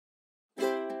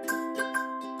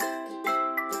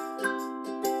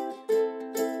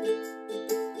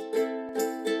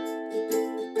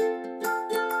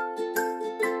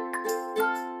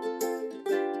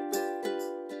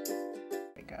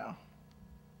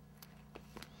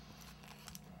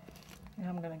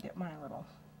I'm going to get my little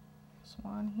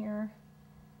swan here.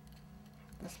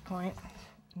 At this point,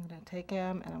 I'm going to take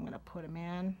him and I'm going to put him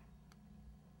in.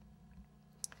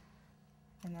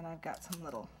 And then I've got some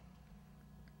little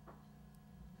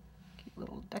cute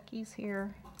little duckies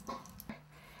here.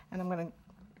 And I'm going to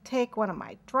take one of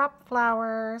my drop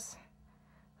flowers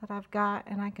that I've got,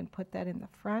 and I can put that in the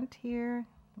front here.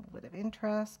 A little bit of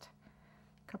interest,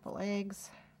 a couple eggs.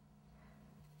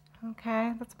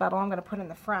 Okay, that's about all I'm going to put in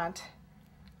the front.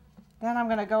 Then I'm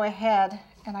going to go ahead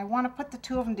and I want to put the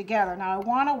two of them together. Now I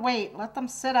want to wait, let them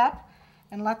sit up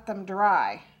and let them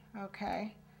dry,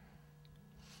 okay,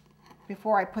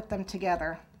 before I put them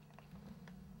together.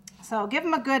 So give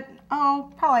them a good,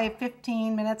 probably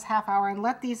 15 minutes, half hour, and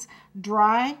let these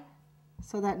dry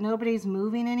so that nobody's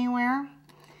moving anywhere.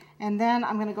 And then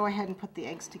I'm going to go ahead and put the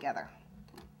eggs together.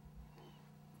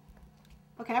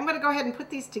 Okay, I'm going to go ahead and put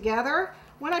these together.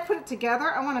 When I put it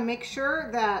together, I want to make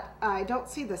sure that I don't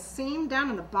see the seam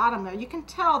down in the bottom there. You can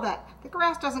tell that the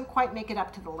grass doesn't quite make it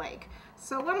up to the leg.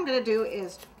 So what I'm going to do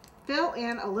is fill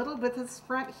in a little bit of this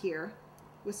front here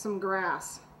with some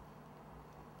grass.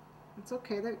 It's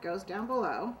okay that it goes down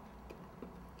below.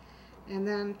 And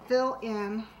then fill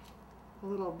in a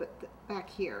little bit back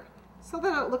here so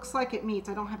that it looks like it meets.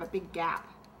 I don't have a big gap.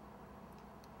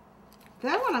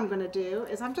 Then what I'm going to do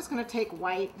is I'm just going to take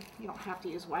white. You don't have to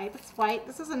use white. It's white.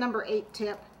 This is a number 8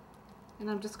 tip. And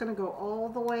I'm just going to go all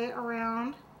the way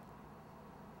around.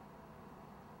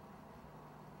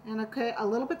 And okay, a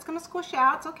little bit's going to squish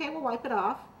out. It's okay. We'll wipe it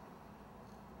off.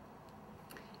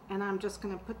 And I'm just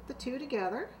going to put the two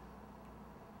together.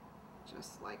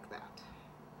 Just like that.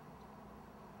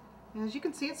 And as you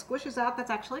can see, it squishes out. That's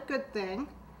actually a good thing,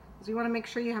 because you want to make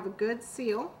sure you have a good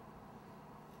seal.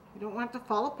 You don't want it to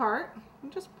fall apart. You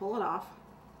just pull it off.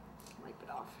 Wipe it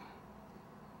off.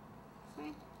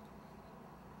 See?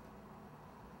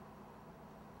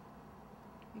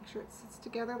 Make sure it sits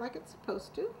together like it's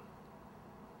supposed to.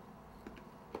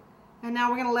 And now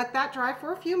we're going to let that dry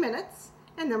for a few minutes,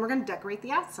 and then we're going to decorate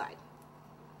the outside.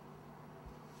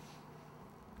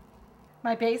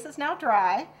 My base is now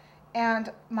dry,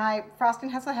 and my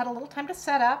frosting has had a little time to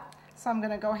set up, so I'm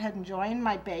going to go ahead and join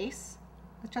my base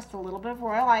with just a little bit of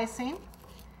royal icing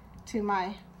to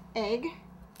my egg.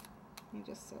 You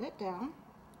just set it down.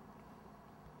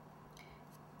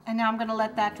 And now I'm going to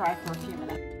let that dry for a few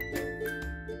minutes.